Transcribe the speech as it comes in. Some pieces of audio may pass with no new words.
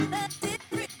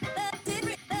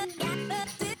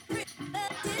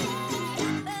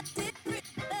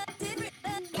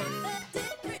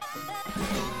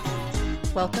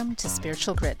Welcome to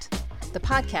Spiritual Grit, the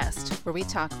podcast where we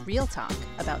talk real talk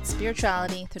about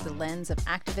spirituality through the lens of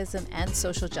activism and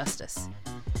social justice.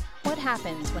 What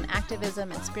happens when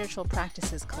activism and spiritual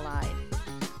practices collide?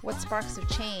 What sparks of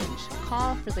change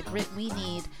call for the grit we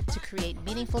need to create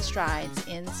meaningful strides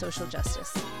in social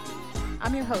justice?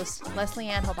 I'm your host, Leslie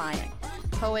Ann Hobayan,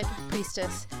 poet,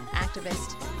 priestess,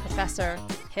 activist, professor,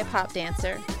 hip-hop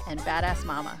dancer, and badass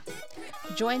mama.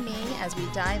 Join me as we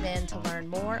dive in to learn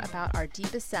more about our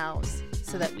deepest selves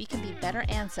so that we can be better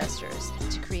ancestors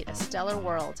to create a stellar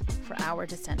world for our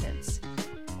descendants.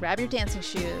 Grab your dancing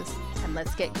shoes and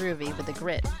let's get groovy with the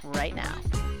grit right now.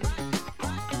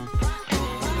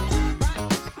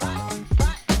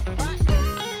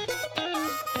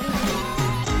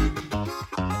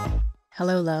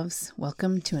 Hello, loves.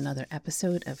 Welcome to another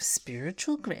episode of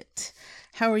Spiritual Grit.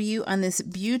 How are you on this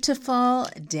beautiful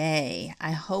day?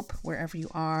 I hope wherever you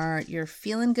are, you're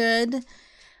feeling good.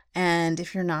 And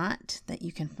if you're not, that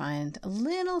you can find a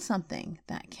little something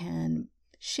that can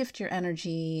shift your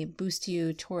energy, boost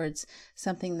you towards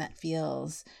something that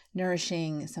feels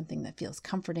nourishing, something that feels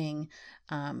comforting,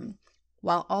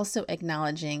 while also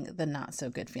acknowledging the not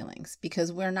so good feelings,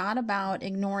 because we're not about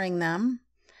ignoring them.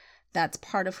 That's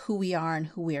part of who we are and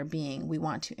who we are being. We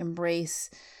want to embrace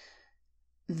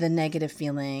the negative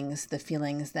feelings, the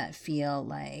feelings that feel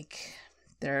like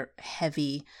they're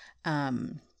heavy.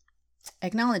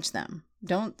 Acknowledge them.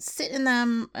 Don't sit in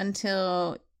them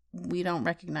until we don't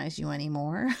recognize you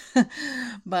anymore,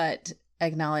 but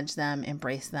acknowledge them,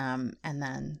 embrace them, and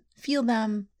then feel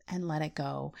them and let it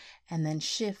go. And then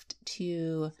shift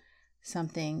to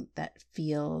something that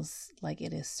feels like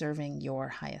it is serving your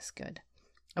highest good.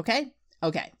 Okay.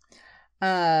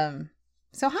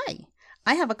 So hi,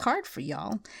 I have a card for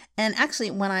y'all. And actually,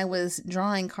 when I was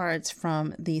drawing cards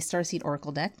from the Starseed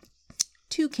Oracle deck,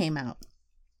 2 came out.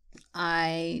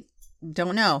 I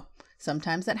don't know.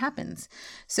 Sometimes that happens.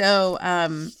 So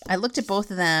I looked at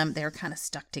both of them. They were kind of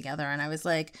stuck together. And I was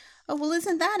like, oh, well,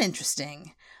 isn't that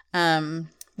interesting?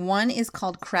 One is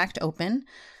called Cracked Open.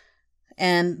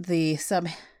 And the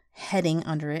subheading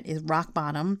under it is Rock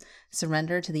Bottom,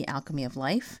 Surrender to the Alchemy of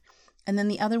Life. And then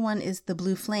the other one is the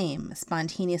Blue Flame,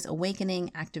 Spontaneous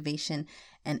Awakening, Activation,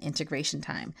 and Integration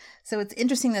Time. So it's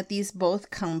interesting that these both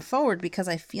come forward because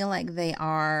I feel like they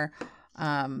are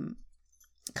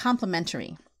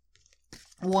complementary.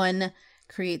 One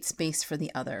creates space for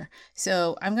the other.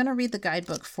 So I'm going to read the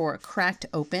guidebook for Cracked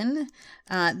Open.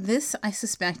 This, I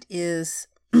suspect, is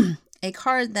a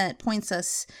card that points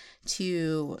us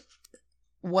to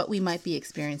what we might be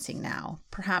experiencing now.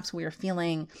 Perhaps we are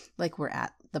feeling like we're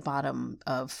at the bottom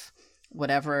of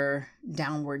whatever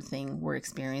downward thing we're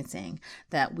experiencing,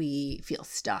 that we feel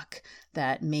stuck,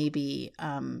 that maybe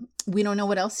we don't know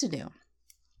what else to do.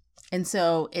 And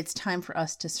so it's time for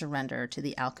us to surrender to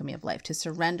the alchemy of life, to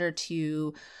surrender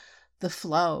to the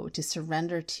flow, to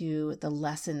surrender to the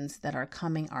lessons that are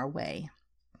coming our way.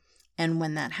 And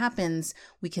when that happens,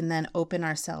 we can then open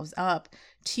ourselves up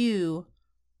to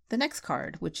the next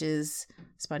card, which is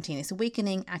Spontaneous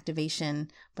Awakening,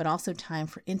 Activation, but also time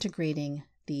for integrating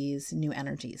these new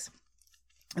energies.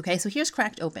 Okay, so here's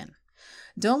Cracked Open.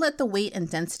 Don't let the weight and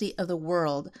density of the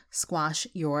world squash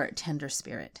your tender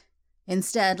spirit.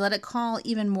 Instead, let it call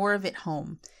even more of it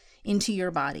home, into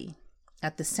your body,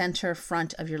 at the center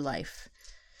front of your life.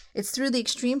 It's through the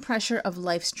extreme pressure of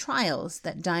life's trials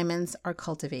that diamonds are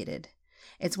cultivated.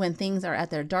 It's when things are at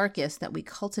their darkest that we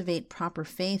cultivate proper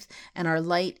faith and our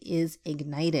light is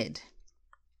ignited.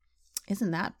 Isn't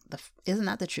that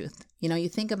the truth? You know, you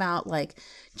think about like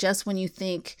just when you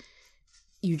think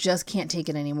you just can't take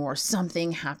it anymore,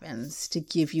 something happens to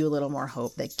give you a little more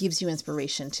hope, that gives you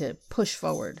inspiration to push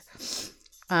forward.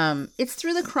 It's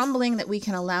through the crumbling that we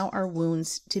can allow our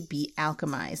wounds to be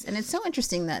alchemized. And it's so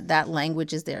interesting that that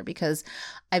language is there because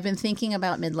I've been thinking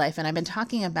about midlife and I've been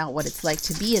talking about what it's like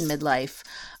to be in midlife.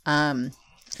 And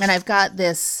I've got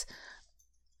this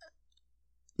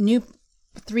new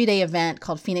 3-day event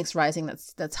called Phoenix Rising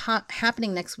that's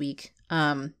happening next week.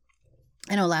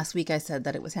 I know last week I said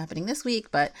that it was happening this week,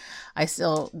 but I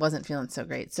still wasn't feeling so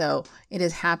great. So it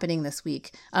is happening next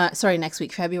week,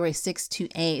 February 6th to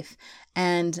 8th.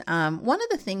 And one of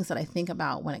the things that I think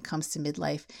about when it comes to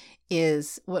midlife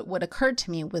is what occurred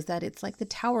to me was that it's like the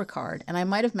Tower card. And I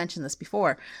might have mentioned this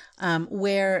before,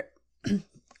 where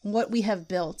what we have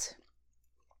built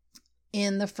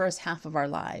in the first half of our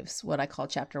lives, what I call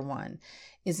chapter 1,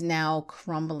 is now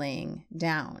crumbling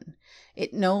down.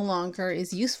 It no longer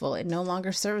is useful. It no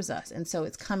longer serves us. And so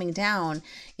it's coming down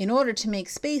in order to make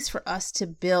space for us to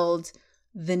build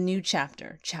the new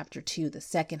chapter, chapter 2, the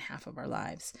second half of our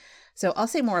lives. So I'll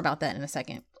say more about that in a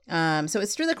second. So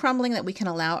it's through the crumbling that we can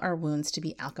allow our wounds to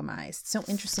be alchemized. So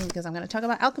interesting, because I'm going to talk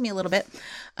about alchemy a little bit.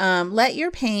 Let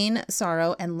your pain,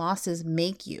 sorrow, and losses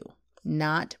make you,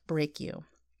 not break you.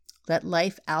 Let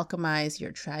life alchemize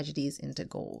your tragedies into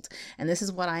gold. And this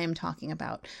is what I am talking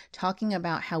about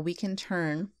how we can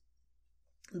turn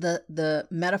the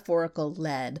metaphorical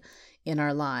lead in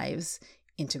our lives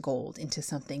into gold, into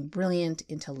something brilliant,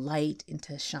 into light,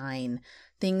 into shine,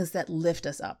 things that lift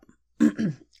us up,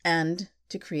 and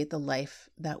to create the life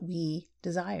that we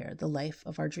desire, the life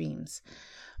of our dreams.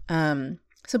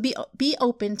 So be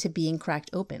open to being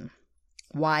cracked open,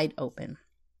 wide open.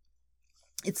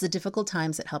 It's the difficult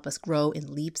times that help us grow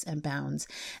in leaps and bounds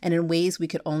and in ways we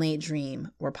could only dream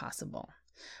were possible.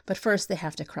 But first, they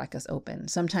have to crack us open.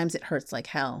 Sometimes it hurts like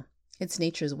hell. It's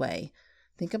nature's way.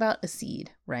 Think about a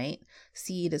seed, right?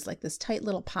 Seed is like this tight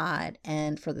little pod,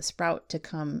 and for the sprout to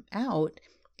come out,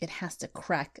 it has to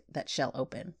crack that shell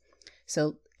open.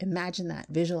 So imagine that,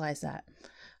 visualize that.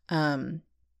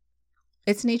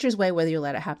 It's nature's way, whether you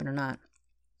let it happen or not.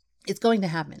 It's going to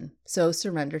happen. So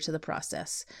surrender to the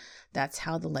process. That's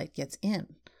how the light gets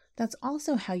in. That's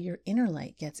also how your inner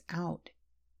light gets out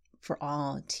for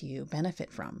all to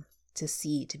benefit from, to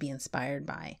see, to be inspired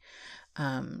by.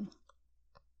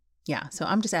 So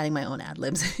I'm just adding my own ad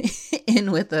libs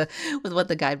in with what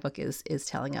the guidebook is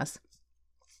telling us.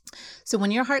 So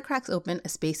when your heart cracks open, a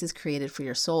space is created for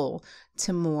your soul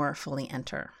to more fully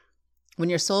enter. When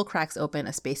your soul cracks open,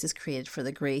 a space is created for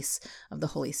the grace of the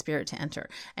Holy Spirit to enter.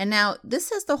 And now this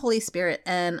says the Holy Spirit,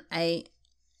 and I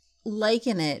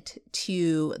liken it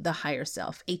to the higher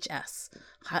self, HS,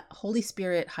 Holy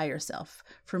Spirit, higher self.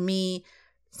 For me,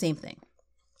 same thing.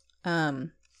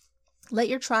 Let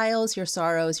your trials, your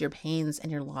sorrows, your pains,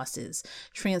 and your losses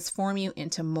transform you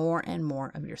into more and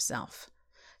more of yourself.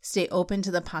 Stay open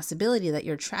to the possibility that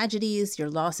your tragedies, your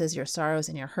losses, your sorrows,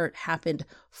 and your hurt happened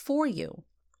for you,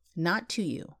 not to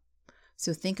you.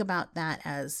 So think about that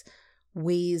as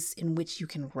ways in which you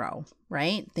can grow,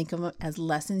 right? Think of it as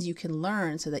lessons you can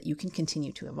learn so that you can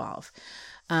continue to evolve.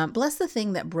 Bless the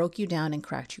thing that broke you down and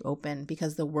cracked you open,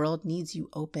 because the world needs you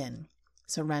open.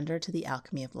 Surrender to the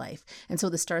alchemy of life. And so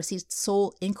the Starseed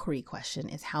Soul Inquiry question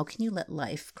is, how can you let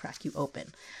life crack you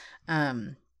open?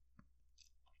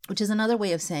 Which is another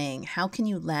way of saying, how can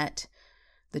you let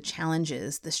the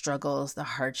challenges, the struggles, the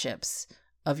hardships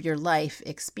of your life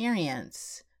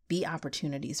experience be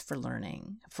opportunities for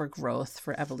learning, for growth,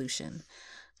 for evolution,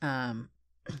 and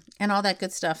all that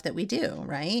good stuff that we do,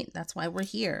 right? That's why we're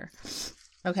here.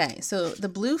 Okay, so the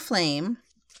blue flame,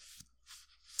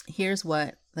 here's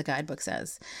what the guidebook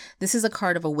says. This is a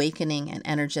card of awakening and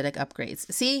energetic upgrades.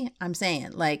 See, I'm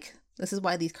saying, like, this is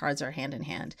why these cards are hand in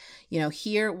hand.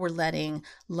 Here we're letting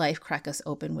life crack us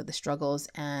open with the struggles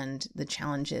and the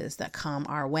challenges that come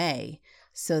our way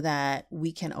so that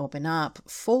we can open up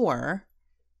for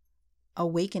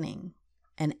awakening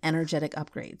and energetic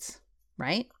upgrades,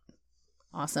 right?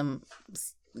 Awesome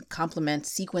complement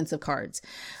sequence of cards.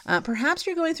 Perhaps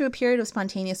you're going through a period of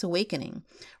spontaneous awakening,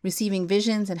 receiving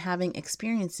visions and having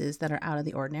experiences that are out of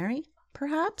the ordinary.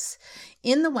 Perhaps.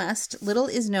 In the West, little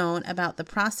is known about the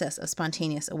process of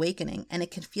spontaneous awakening, and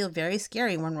it can feel very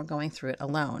scary when we're going through it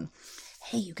alone.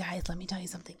 Hey, you guys, let me tell you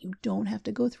something. You don't have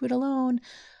to go through it alone.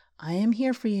 I am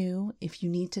here for you if you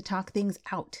need to talk things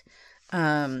out.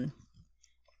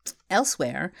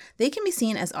 Elsewhere, they can be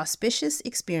seen as auspicious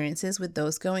experiences, with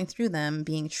those going through them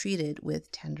being treated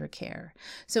with tender care.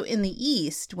 So in the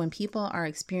East, when people are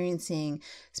experiencing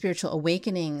spiritual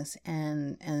awakenings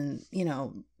and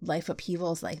life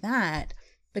upheavals like that,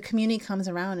 the community comes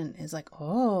around and is like,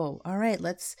 oh, all right,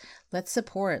 let's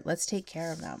support, let's take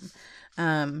care of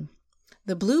them.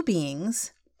 The blue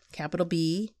beings, capital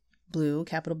B, blue,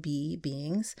 capital B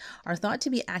beings, are thought to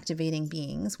be activating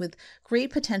beings with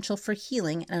great potential for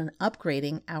healing and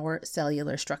upgrading our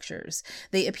cellular structures.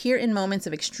 They appear in moments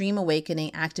of extreme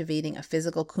awakening, activating a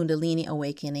physical Kundalini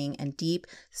awakening and deep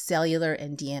cellular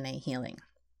and DNA healing.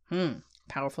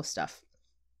 Powerful stuff.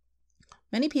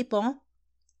 Many people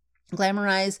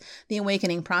glamorize the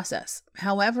awakening process.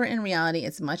 However, in reality,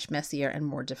 it's much messier and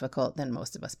more difficult than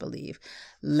most of us believe.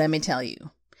 Let me tell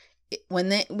you.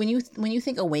 When you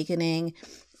think awakening,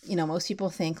 most people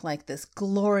think like this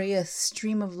glorious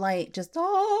stream of light, just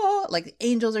like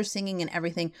angels are singing and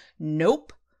everything.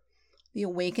 Nope. The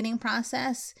awakening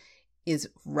process is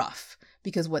rough,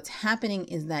 because what's happening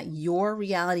is that your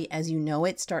reality as you know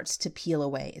it starts to peel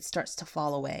away. It starts to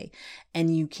fall away,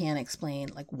 and you can't explain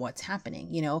like what's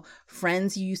happening.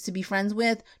 Friends you used to be friends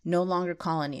with no longer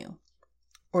call on you,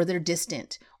 or they're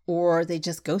distant, or they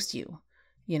just ghost you.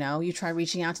 You try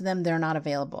reaching out to them, they're not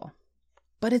available.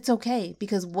 But it's okay,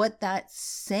 because what that's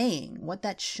saying, what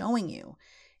that's showing you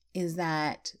is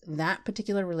that that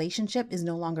particular relationship is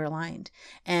no longer aligned.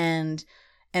 And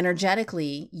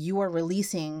energetically, you are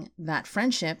releasing that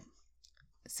friendship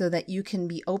so that you can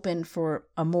be open for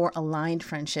a more aligned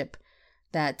friendship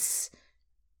that's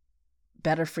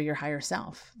better for your higher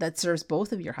self, that serves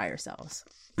both of your higher selves.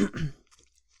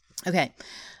 Okay.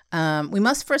 We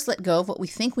must first let go of what we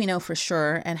think we know for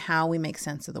sure and how we make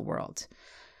sense of the world,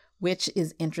 which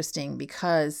is interesting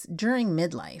because during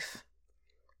midlife,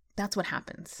 that's what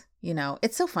happens. You know,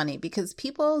 it's so funny because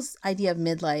people's idea of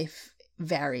midlife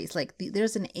varies. Like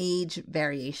there's an age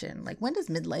variation. Like, when does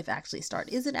midlife actually start?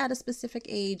 Is it at a specific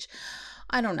age?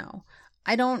 I don't know.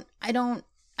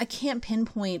 I can't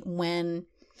pinpoint when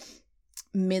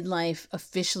midlife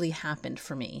officially happened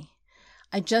for me.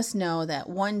 I just know that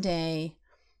one day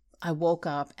I woke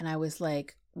up and I was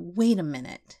like, wait a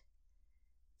minute.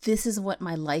 This is what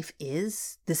my life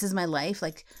is. This is my life.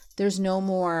 Like, there's no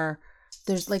more,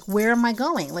 there's like, where am I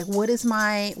going? Like, what is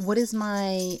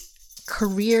my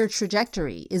career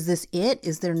trajectory? Is this it?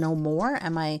 Is there no more?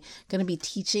 Am I going to be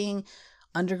teaching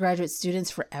undergraduate students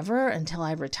forever until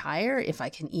I retire, if I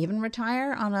can even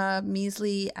retire on a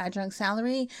measly adjunct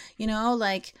salary? You know,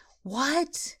 like,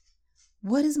 what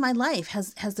is my life?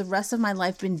 Has the rest of my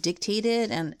life been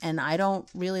dictated and I don't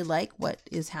really like what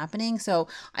is happening? So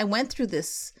I went through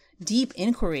this deep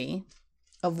inquiry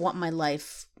of what my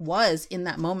life was in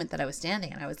that moment that I was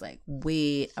standing, and I was like,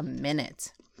 wait a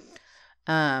minute.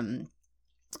 And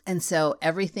so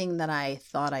everything that I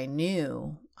thought I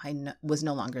knew, was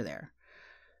no longer there.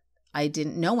 I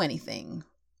didn't know anything.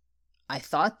 I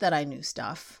thought that I knew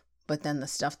stuff, but then the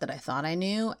stuff that I thought I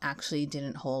knew actually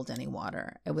didn't hold any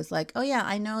water. It was like, oh yeah,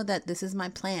 I know that this is my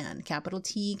plan. Capital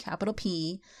T, capital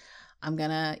P. I'm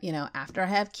going to, you know, after I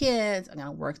have kids, I'm going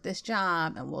to work this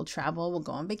job and we'll travel, we'll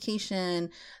go on vacation.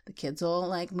 The kids will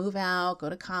like move out, go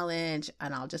to college,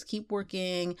 and I'll just keep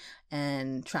working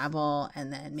and travel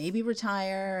and then maybe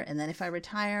retire. And then if I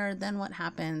retire, then what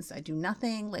happens? I do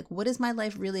nothing. Like, what is my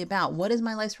life really about? What is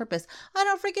my life's purpose? I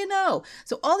don't freaking know.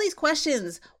 So all these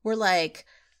questions were like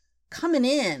coming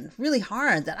in really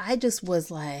hard that I just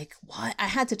was like, what? I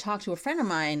had to talk to a friend of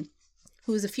mine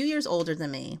who was a few years older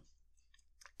than me.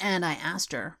 And I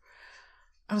asked her,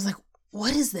 I was like,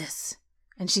 what is this?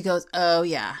 And she goes, oh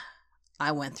yeah,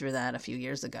 I went through that a few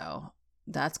years ago.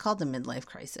 That's called the midlife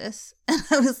crisis. And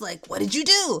I was like, what did you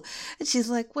do? And she's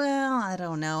like, well, I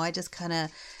don't know. I just kind of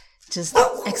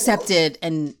accepted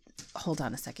and hold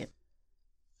on a second.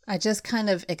 I just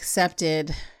kind of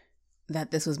accepted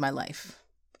that this was my life.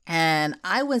 And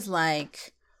I was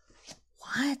like,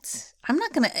 what? I'm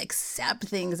not going to accept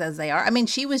things as they are. I mean,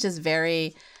 she was just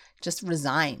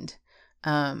resigned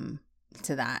to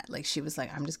that. Like, she was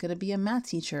like, I'm just going to be a math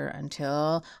teacher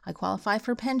until I qualify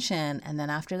for pension. And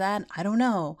then after that, I don't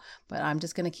know, but I'm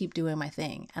just going to keep doing my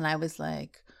thing. And I was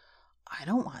like, I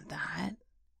don't want that.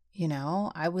 You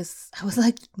know, I was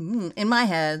like, in my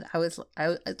head,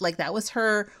 I like, that was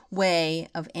her way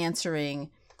of answering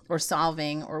or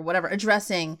solving or whatever,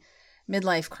 addressing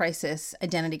midlife crisis,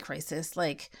 identity crisis.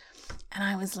 Like, and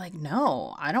I was like,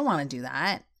 no, I don't want to do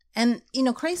that. And, you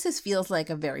know, crisis feels like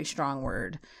a very strong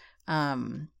word.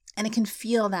 And it can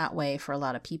feel that way for a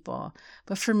lot of people.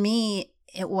 But for me,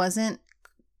 it wasn't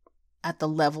at the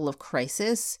level of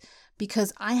crisis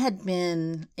because I had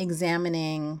been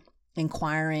examining,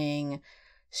 inquiring,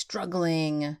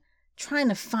 struggling, trying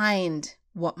to find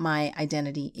what my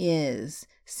identity is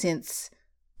since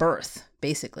birth,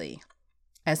 basically.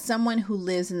 As someone who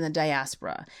lives in the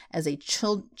diaspora, as a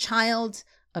child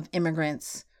of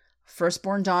immigrants,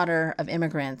 firstborn daughter of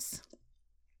immigrants,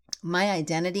 my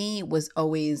identity was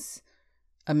always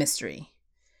a mystery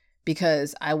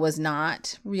because I was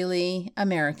not really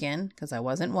American because I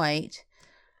wasn't white,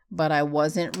 but I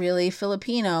wasn't really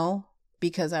Filipino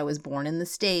because I was born in the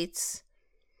States.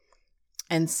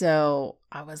 And so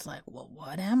I was like, well,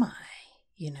 what am I?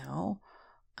 You know,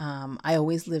 I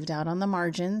always lived out on the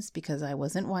margins because I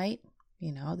wasn't white.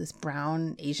 You know, this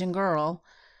brown Asian girl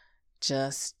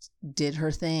just did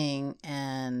her thing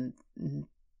and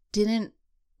didn't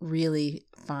really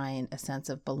find a sense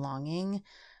of belonging.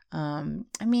 I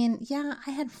mean, yeah,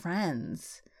 I had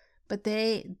friends, but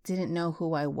they didn't know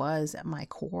who I was at my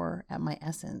core, at my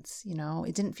essence. You know,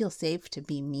 it didn't feel safe to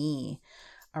be me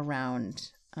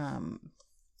around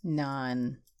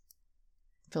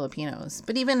non-Filipinos.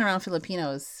 But even around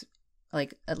Filipinos,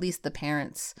 like, at least the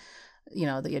parents, you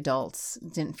know, the adults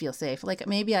didn't feel safe. Like,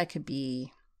 maybe I could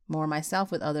be more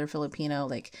myself with other Filipino,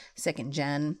 like second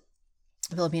gen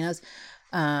Filipinos.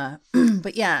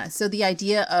 But yeah, so the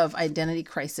idea of identity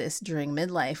crisis during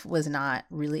midlife was not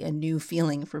really a new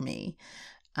feeling for me.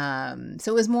 So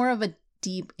it was more of a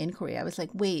deep inquiry. I was like,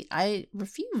 wait, I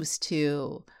refuse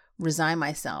to resign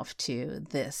myself to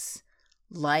this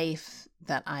life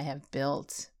that I have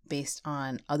built based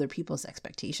on other people's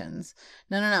expectations.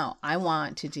 No. I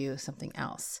want to do something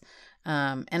else.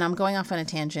 And I'm going off on a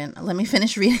tangent. Let me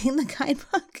finish reading the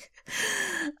guidebook.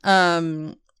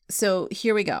 So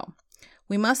here we go.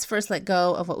 We must first let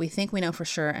go of what we think we know for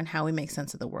sure and how we make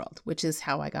sense of the world, which is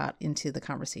how I got into the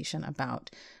conversation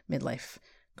about midlife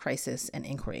crisis and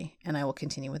inquiry. And I will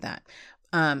continue with that.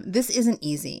 This isn't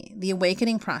easy. The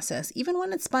awakening process, even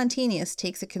when it's spontaneous,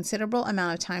 takes a considerable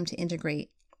amount of time to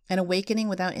integrate. An awakening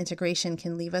without integration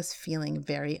can leave us feeling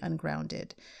very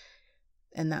ungrounded.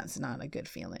 And that's not a good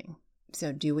feeling.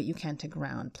 So do what you can to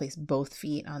ground. Place both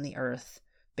feet on the earth,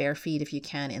 bare feet if you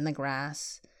can, in the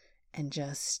grass, and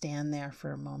just stand there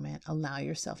for a moment. Allow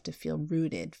yourself to feel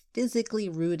rooted, physically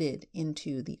rooted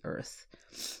into the earth,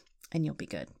 and you'll be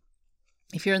good.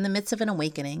 If you're in the midst of an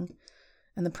awakening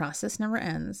and the process never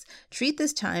ends, treat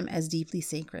this time as deeply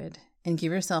sacred and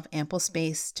give yourself ample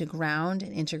space to ground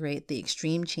and integrate the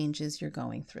extreme changes you're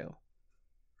going through.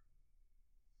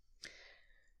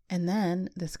 And then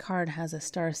this card has a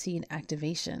starseed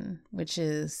activation, which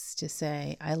is to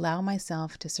say, I allow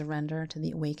myself to surrender to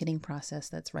the awakening process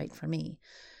that's right for me.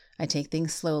 I take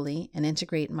things slowly and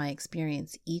integrate my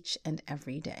experience each and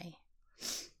every day.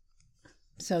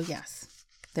 So yes,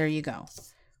 there you go.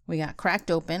 We got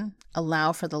cracked open.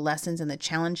 Allow for the lessons and the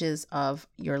challenges of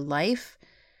your life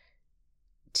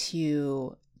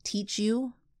to teach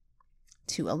you,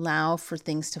 to allow for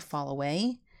things to fall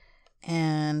away.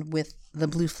 And with the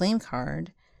blue flame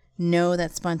card, know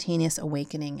that spontaneous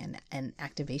awakening and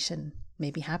activation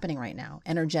may be happening right now.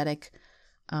 Energetic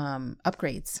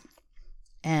upgrades.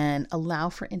 And allow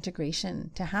for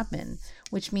integration to happen,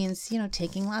 which means,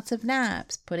 taking lots of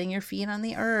naps, putting your feet on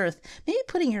the earth, maybe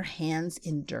putting your hands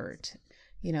in dirt,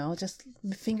 just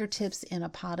fingertips in a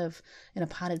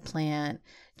potted plant,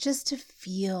 just to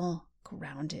feel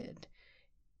grounded.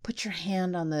 Put your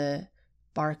hand on the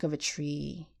bark of a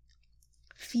tree.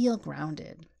 Feel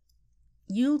grounded.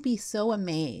 You'll be so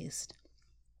amazed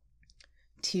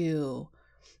to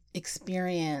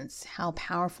experience how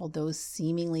powerful those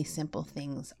seemingly simple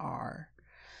things are.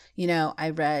 I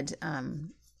read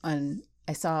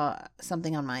I saw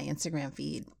something on my Instagram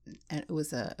feed, and it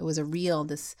was a reel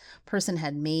this person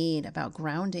had made about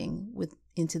grounding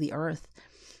into the earth,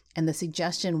 and the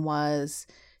suggestion was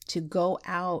to go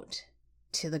out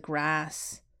to the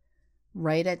grass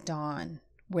right at dawn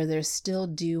where there's still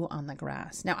dew on the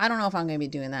grass. Now, I don't know if I'm going to be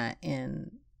doing that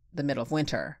in the middle of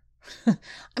winter.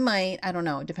 I might, I don't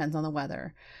know. It depends on the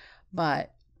weather.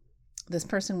 But this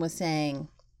person was saying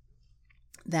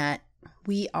that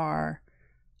we are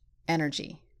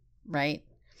energy, right?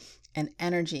 And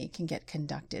energy can get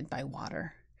conducted by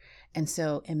water. And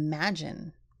so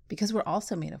imagine, because we're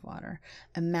also made of water,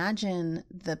 imagine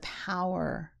the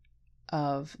power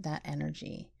of that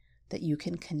energy that you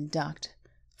can conduct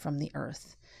from the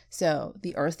earth. So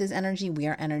the earth is energy, we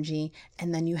are energy,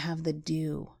 and then you have the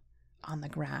dew on the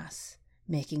grass,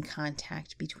 making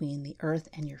contact between the earth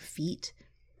and your feet.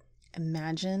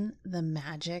 Imagine the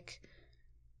magic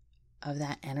of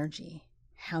that energy.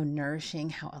 How nourishing,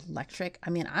 how electric. I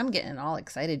mean, I'm getting all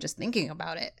excited just thinking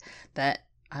about it. That,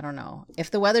 I don't know,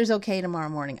 if the weather's okay tomorrow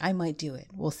morning, I might do it.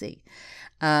 We'll see.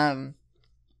 But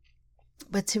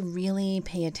to really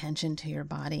pay attention to your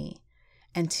body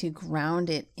and to ground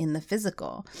it in the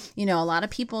physical. A lot of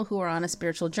people who are on a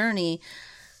spiritual journey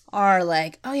are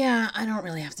like, oh yeah, I don't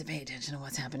really have to pay attention to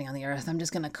what's happening on the earth. I'm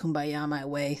just going to kumbaya my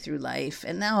way through life.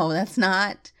 And no, that's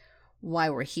not why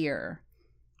we're here,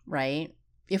 right?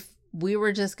 If we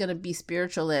were just going to be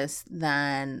spiritualists,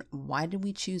 then why did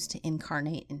we choose to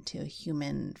incarnate into a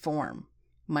human form?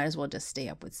 Might as well just stay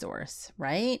up with source,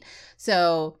 right?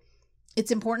 So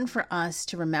it's important for us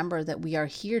to remember that we are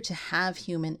here to have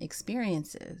human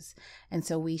experiences. And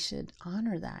so we should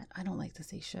honor that. I don't like to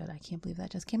say should. I can't believe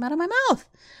that just came out of my mouth.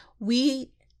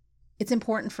 It's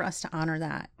important for us to honor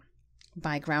that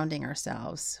by grounding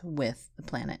ourselves with the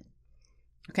planet.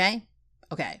 Okay?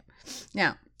 Okay.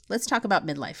 Now, let's talk about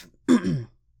midlife.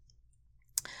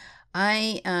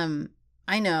 I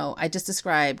know I just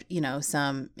described,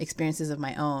 some experiences of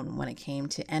my own when it came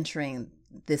to entering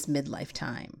this midlife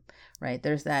time. Right?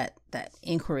 There's that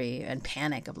inquiry and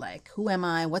panic of like, who am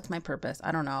I? What's my purpose?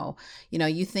 I don't know.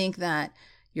 You think that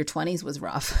your 20s was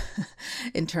rough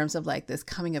in terms of like this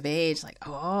coming of age, like,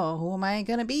 oh, who am I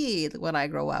going to be when I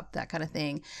grow up? That kind of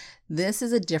thing. This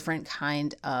is a different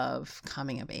kind of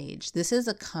coming of age. This is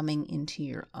a coming into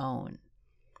your own,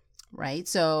 right?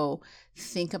 So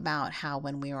think about how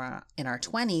when we were in our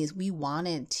 20s, we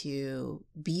wanted to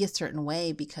be a certain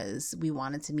way because we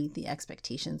wanted to meet the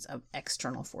expectations of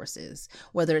external forces,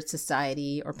 whether it's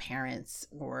society or parents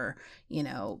or,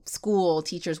 school,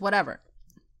 teachers, whatever.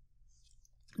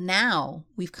 Now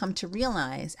we've come to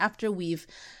realize, after we've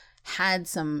had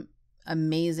some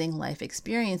amazing life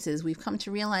experiences, we've come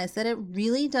to realize that it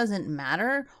really doesn't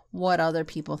matter what other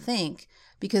people think,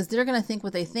 because they're going to think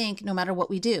what they think no matter what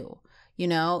we do.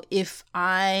 If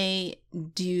I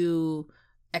do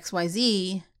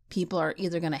XYZ, people are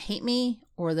either going to hate me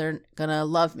or they're going to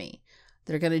love me.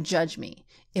 They're going to judge me.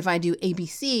 If I do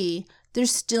ABC, they're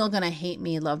still going to hate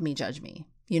me, love me, judge me.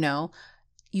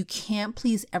 You can't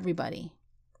please everybody.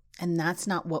 And that's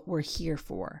not what we're here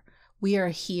for. We are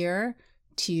here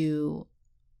to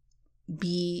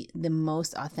be the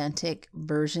most authentic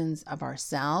versions of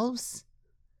ourselves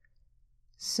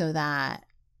so that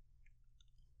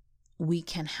we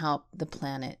can help the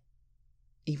planet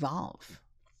evolve.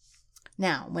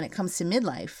 Now, when it comes to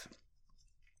midlife,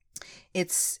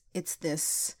 it's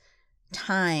this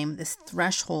time, this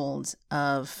threshold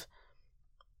of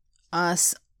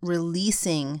us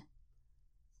releasing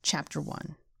chapter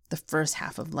 1. The first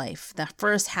half of life, the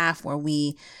first half where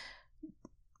we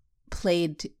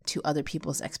played to other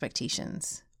people's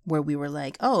expectations, where we were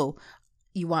like, oh,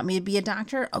 you want me to be a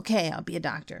doctor? Okay, I'll be a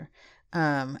doctor.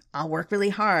 I'll work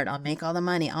really hard. I'll make all the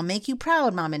money. I'll make you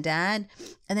proud, mom and dad.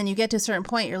 And then you get to a certain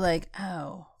point, you're like,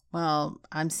 oh, well,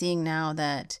 I'm seeing now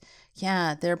that,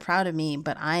 yeah, they're proud of me,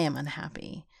 but I am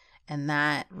unhappy. And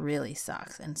that really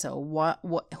sucks. And so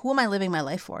who am I living my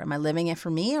life for? Am I living it for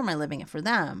me or am I living it for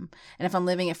them? And if I'm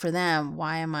living it for them,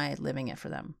 why am I living it for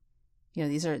them?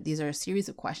 These are a series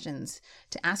of questions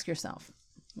to ask yourself.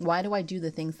 Why do I do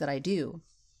the things that I do?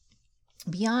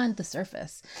 Beyond the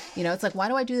surface, it's like, why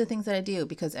do I do the things that I do?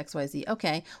 Because XYZ.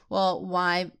 Okay, well,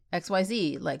 why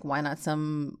XYZ? Like, why not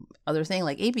some other thing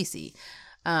like ABC?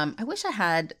 I wish I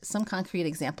had some concrete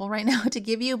example right now to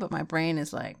give you, but my brain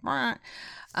is like,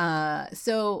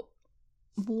 so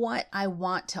what I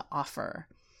want to offer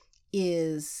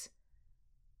is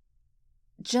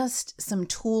just some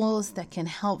tools that can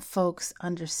help folks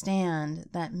understand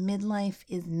that midlife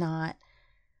is not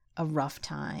a rough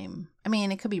time. I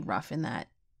mean, it could be rough in that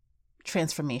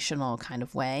transformational kind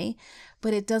of way,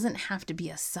 but it doesn't have to be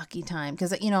a sucky time.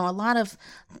 Because, a lot of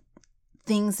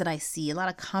things that I see, a lot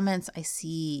of comments I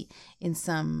see in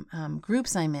some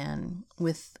groups I'm in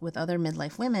with other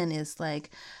midlife women is like,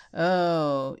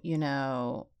 oh,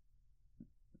 the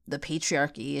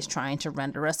patriarchy is trying to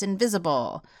render us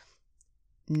invisible.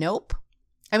 Nope.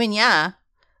 I mean, yeah,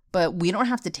 but we don't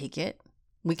have to take it.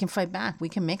 We can fight back. We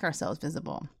can make ourselves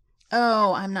visible.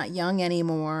 Oh, I'm not young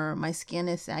anymore. My skin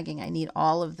is sagging. I need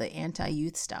all of the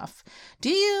anti-youth stuff. Do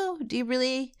you? Do you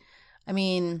really? I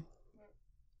mean,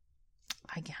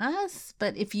 I guess.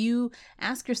 But if you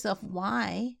ask yourself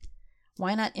why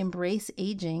not embrace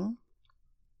aging?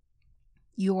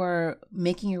 You're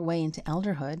making your way into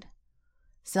elderhood.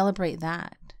 Celebrate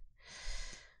that.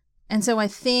 And so I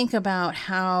think about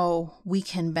how we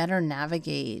can better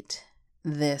navigate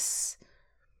this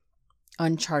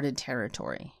uncharted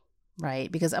territory,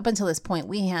 right? Because up until this point,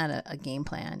 we had a game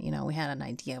plan. We had an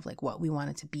idea of like what we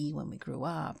wanted to be when we grew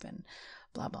up and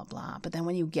blah, blah, blah. But then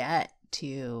when you get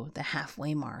to the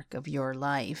halfway mark of your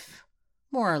life,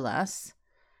 more or less,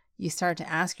 you start to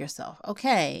ask yourself,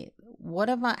 okay,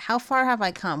 how far have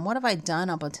I come? What have I done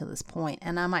up until this point?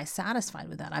 And am I satisfied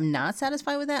with that? I'm not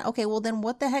satisfied with that. Okay, well then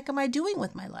what the heck am I doing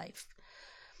with my life?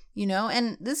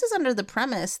 And this is under the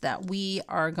premise that we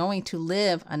are going to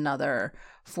live another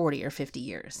 40 or 50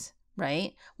 years,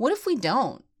 right? What if we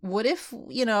don't? What if,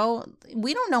 we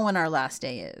don't know when our last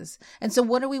day is? And so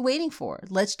what are we waiting for?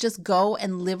 Let's just go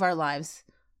and live our lives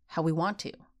how we want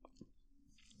to.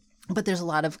 But there's a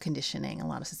lot of conditioning, a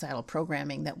lot of societal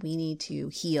programming that we need to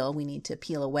heal. We need to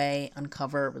peel away,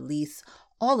 uncover, release,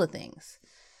 all the things.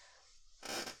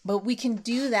 But we can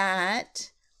do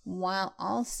that while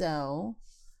also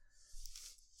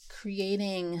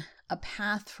creating a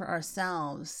path for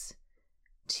ourselves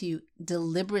to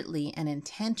deliberately and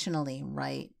intentionally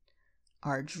write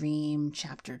our dream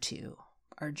chapter 2,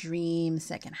 our dream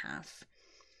second half.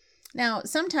 Now,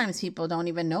 sometimes people don't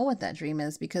even know what that dream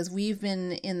is because we've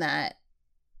been in that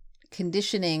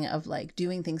conditioning of like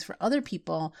doing things for other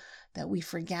people that we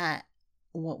forget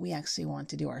what we actually want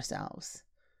to do ourselves.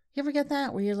 You ever get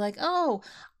that? Where you're like, oh,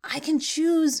 I can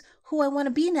choose who I want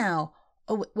to be now.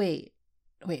 oh, wait,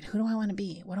 who do I want to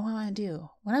be? What do I want to do?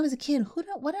 When I was a kid, what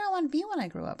did I want to be when I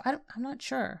grew up? I'm not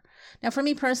sure. Now, for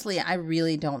me personally, I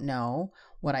really don't know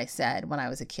what I said when I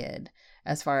was a kid.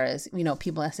 As far as,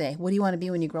 people say, what do you want to be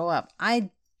when you grow up? I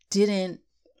don't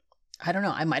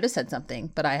know. I might have said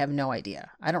something, but I have no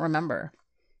idea. I don't remember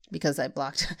because I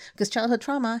blocked, because childhood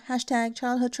trauma,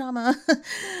 #childhood trauma.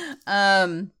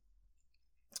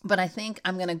 But I think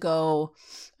I'm going to go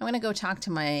talk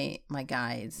to my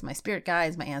guides, my spirit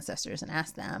guides, my ancestors, and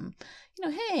ask them,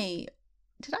 hey,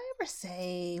 did I ever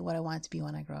say what I wanted to be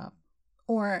when I grow up?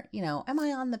 Or, am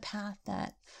I on the path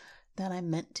that I'm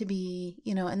meant to be,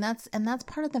 and that's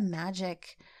part of the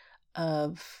magic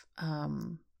of,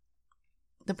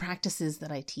 the practices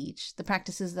that I teach, the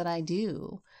practices that I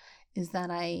do, is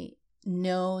that I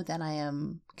know that I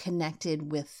am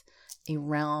connected with a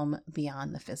realm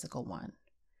beyond the physical one.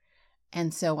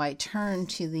 And so I turn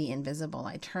to the invisible.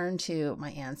 I turn to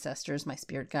my ancestors, my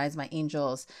spirit guides, my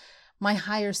angels, my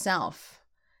higher self.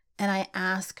 And I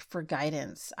ask for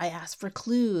guidance. I ask for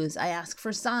clues. I ask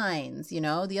for signs.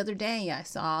 The other day I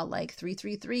saw like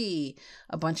 333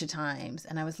 a bunch of times.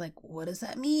 And I was like, what does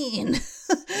that mean?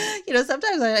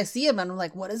 Sometimes I see them and I'm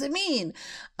like, what does it mean?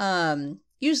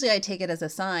 Usually I take it as a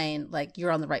sign, like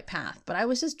you're on the right path. But I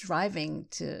was just driving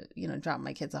to, drop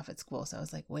my kids off at school. So I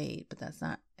was like, wait, but that's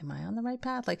not, am I on the right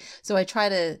path? So I try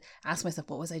to ask myself,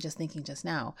 what was I just thinking just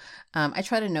now? I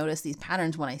try to notice these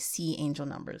patterns when I see angel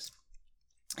numbers.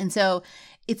 And so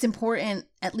it's important,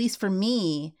 at least for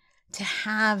me, to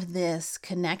have this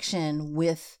connection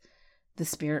with the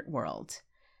spirit world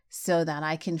so that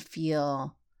I can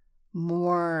feel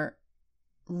more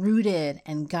rooted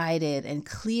and guided and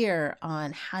clear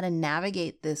on how to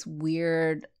navigate this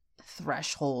weird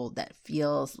threshold that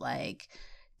feels like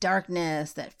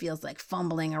darkness, that feels like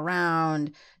fumbling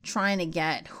around, trying to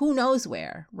get who knows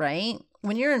where, right?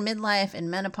 When you're in midlife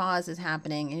and menopause is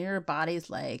happening and your body's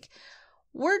like,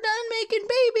 we're done making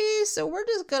babies, so we're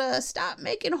just gonna stop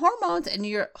making hormones, and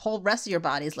your whole rest of your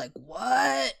body is like,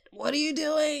 what are you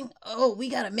doing? Oh, we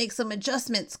gotta make some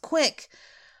adjustments quick.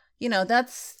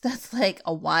 That's like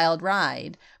a wild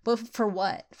ride, but for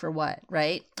what,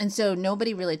 right? And so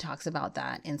nobody really talks about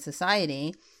that in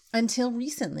society until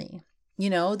recently.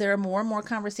 There are more and more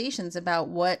conversations about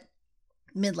what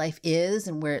midlife is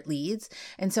and where it leads.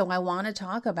 And so I want to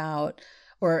talk about,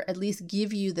 or at least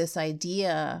give you this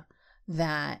idea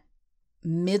that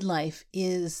midlife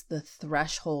is the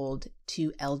threshold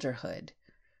to elderhood.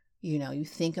 You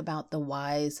think about the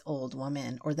wise old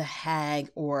woman or the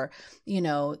hag or,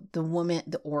 the woman,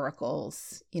 the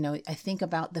oracles. I think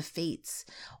about the fates,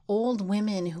 old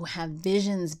women who have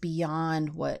visions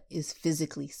beyond what is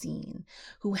physically seen,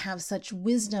 who have such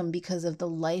wisdom because of the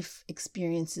life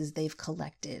experiences they've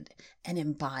collected and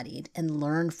embodied and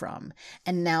learned from.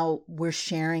 And now we're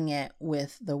sharing it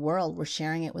with the world. We're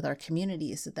sharing it with our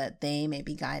communities so that they may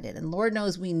be guided. And Lord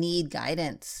knows we need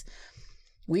guidance.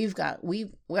 We got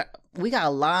a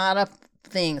lot of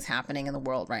things happening in the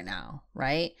world right now,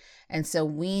 right? And so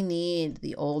we need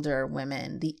the older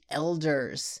women, the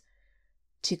elders,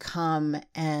 to come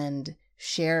and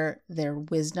share their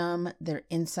wisdom, their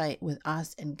insight with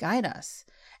us and guide us.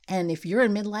 And if you're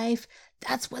in midlife,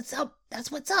 that's what's up.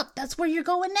 That's what's up. That's where you're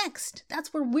going next.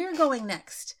 That's where we're going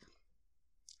next.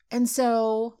 And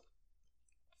so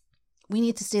we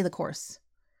need to stay the course.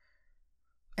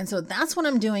 And so that's what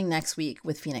I'm doing next week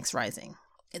with Phoenix Rising.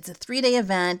 It's a 3-day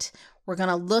event. We're going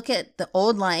to look at the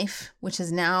old life, which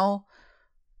is now,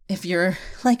 if you're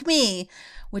like me,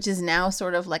 which is now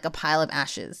sort of like a pile of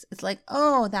ashes. It's like,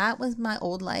 oh, that was my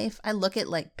old life. I look at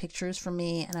like pictures from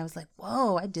me and I was like,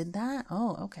 whoa, I did that.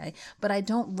 Oh, okay. But I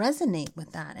don't resonate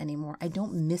with that anymore. I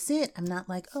don't miss it. I'm not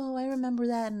like, oh, I remember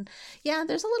that. And yeah,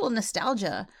 there's a little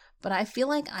nostalgia, but I feel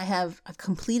like I've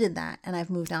completed that and I've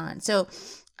moved on. So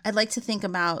I'd like to think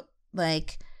about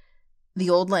like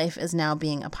the old life as now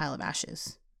being a pile of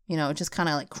ashes, just kind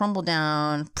of like crumble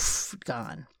down, poof,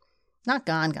 gone, not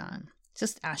gone,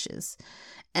 just ashes.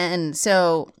 And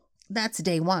so that's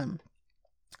day 1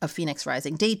 of Phoenix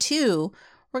Rising. Day 2,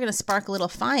 we're going to spark a little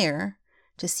fire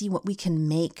to see what we can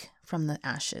make from the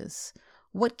ashes.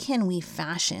 What can we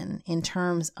fashion in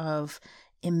terms of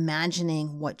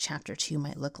imagining what chapter 2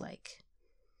 might look like?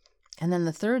 And then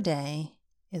the 3rd day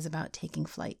is about taking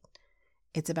flight.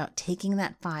 It's about taking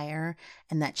that fire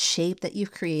and that shape that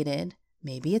you've created,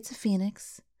 maybe it's a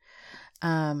phoenix,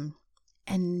 and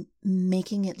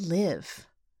making it live,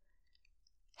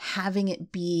 having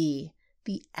it be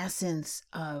the essence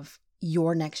of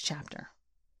your next chapter.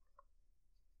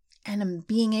 And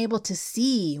being able to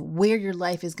see where your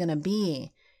life is going to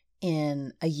be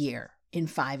in a year, in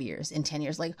 5 years, in 10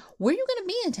 years? Like, where are you going to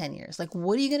be in 10 years? Like,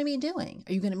 what are you going to be doing?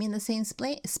 Are you going to be in the same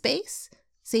space,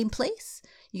 same place?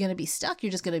 You're going to be stuck.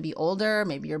 You're just going to be older.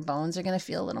 Maybe your bones are going to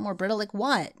feel a little more brittle. Like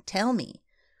what? Tell me.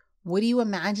 What do you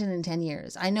imagine in 10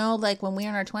 years? I know like when we were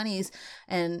in our 20s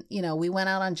and, we went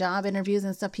out on job interviews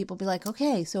and stuff, people be like,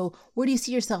 okay, so where do you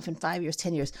see yourself in 5 years,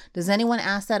 10 years? Does anyone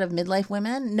ask that of midlife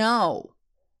women? No.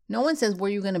 No one says where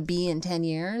you're going to be in 10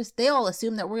 years. They all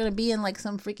assume that we're going to be in like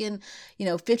some freaking,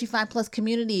 55 plus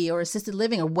community or assisted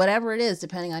living or whatever it is,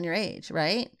 depending on your age,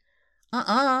 right?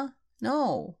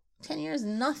 No. 10 years,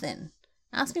 nothing.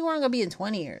 Ask me where I'm going to be in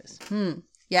 20 years.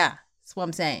 Yeah, that's what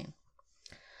I'm saying.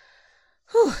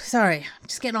 Whew, sorry, I'm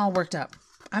just getting all worked up.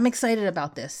 I'm excited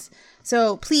about this.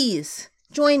 So please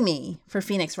join me for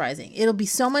Phoenix Rising. It'll be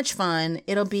so much fun.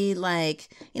 It'll be like,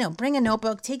 bring a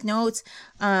notebook, take notes.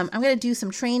 I'm going to do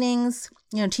some trainings,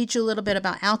 teach you a little bit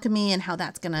about alchemy and how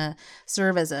that's going to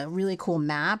serve as a really cool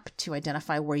map to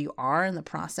identify where you are in the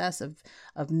process of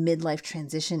midlife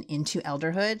transition into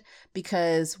elderhood.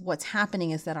 Because what's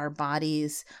happening is that our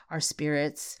bodies, our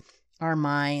spirits, our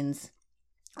minds,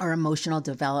 our emotional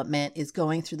development is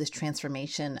going through this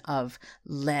transformation of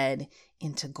lead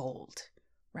into gold,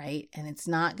 right? And it's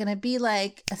not going to be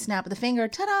like a snap of the finger,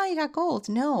 ta-da, you got gold.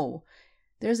 No,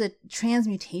 there's a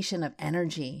transmutation of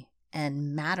energy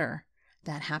and matter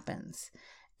that happens.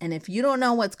 And if you don't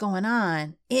know what's going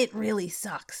on, it really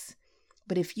sucks.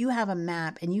 But if you have a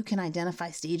map and you can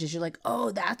identify stages, you're like,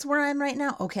 oh, that's where I'm right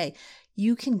now. Okay,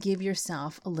 you can give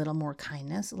yourself a little more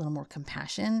kindness, a little more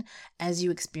compassion as you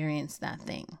experience that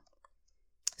thing.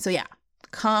 So yeah,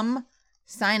 come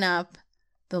sign up.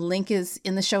 The link is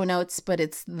in the show notes, but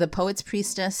it's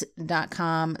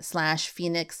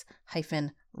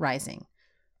thepoetspriestess.com/Phoenix-Rising.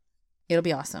 It'll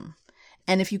be awesome.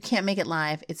 And if you can't make it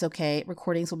live, it's okay.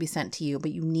 Recordings will be sent to you,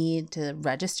 but you need to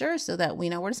register so that we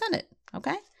know where to send it.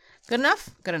 Okay? Good enough?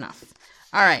 Good enough.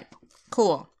 All right.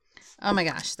 Cool. Oh my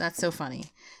gosh, that's so funny.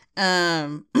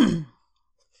 All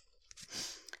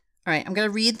right, I'm going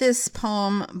to read this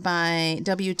poem by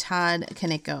W. Todd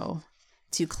Kaneko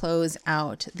to close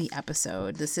out the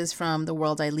episode. This is from The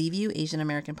World I Leave You, Asian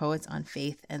American Poets on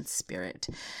Faith and Spirit.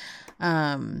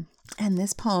 And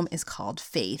this poem is called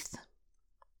Faith.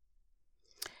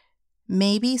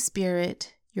 Maybe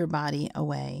spirit your body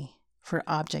away for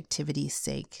objectivity's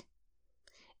sake.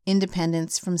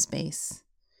 Independence from space.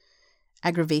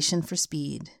 Aggravation for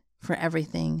speed. For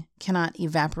everything cannot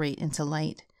evaporate into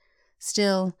light.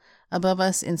 Still, above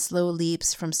us in slow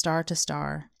leaps from star to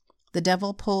star, the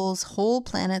devil pulls whole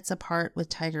planets apart with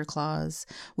tiger claws,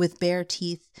 with bare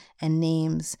teeth and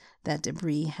names that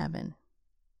debris heaven.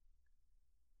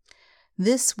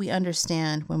 This we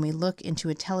understand when we look into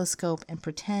a telescope and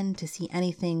pretend to see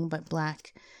anything but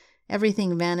black.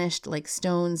 Everything vanished like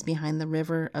stones behind the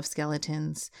river of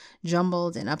skeletons,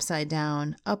 jumbled and upside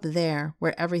down, up there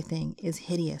where everything is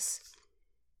hideous.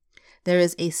 There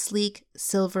is a sleek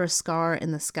silver scar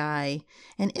in the sky,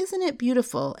 and isn't it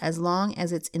beautiful as long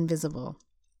as it's invisible?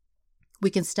 We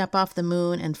can step off the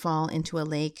moon and fall into a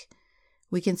lake.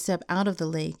 We can step out of the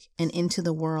lake and into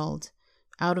the world,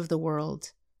 out of the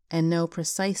world, and know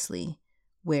precisely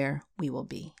where we will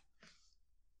be.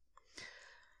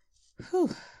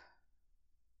 Whew.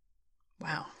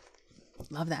 Wow.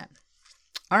 Love that.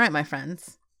 All right, my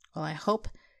friends. Well, I hope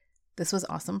this was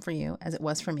awesome for you as it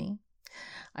was for me.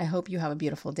 I hope you have a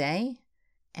beautiful day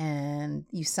and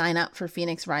you sign up for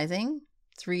Phoenix Rising,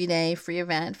 3-day free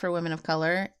event for women of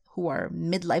color who are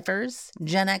midlifers,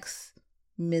 Gen X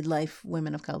midlife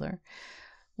women of color.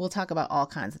 We'll talk about all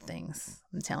kinds of things.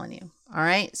 I'm telling you. All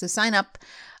right. So sign up,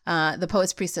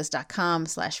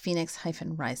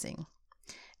 thepoetspriestess.com/Phoenix-Rising.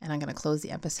 And I'm going to close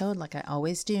the episode like I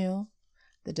always do.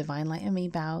 The divine light in me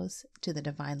bows to the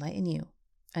divine light in you.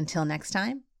 Until next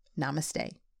time,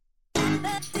 namaste.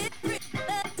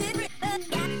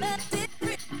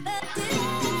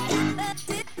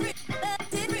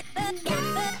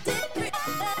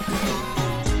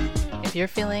 If you're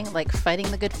feeling like fighting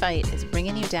the good fight is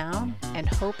bringing you down and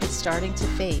hope is starting to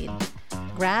fade,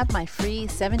 grab my free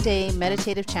 7-day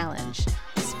meditative challenge,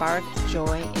 Spark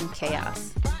Joy in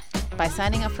Chaos, by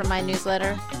signing up for my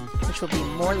newsletter, which will be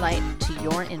more light to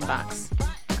your inbox.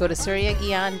 Go to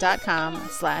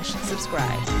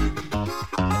suryaguian.com/subscribe.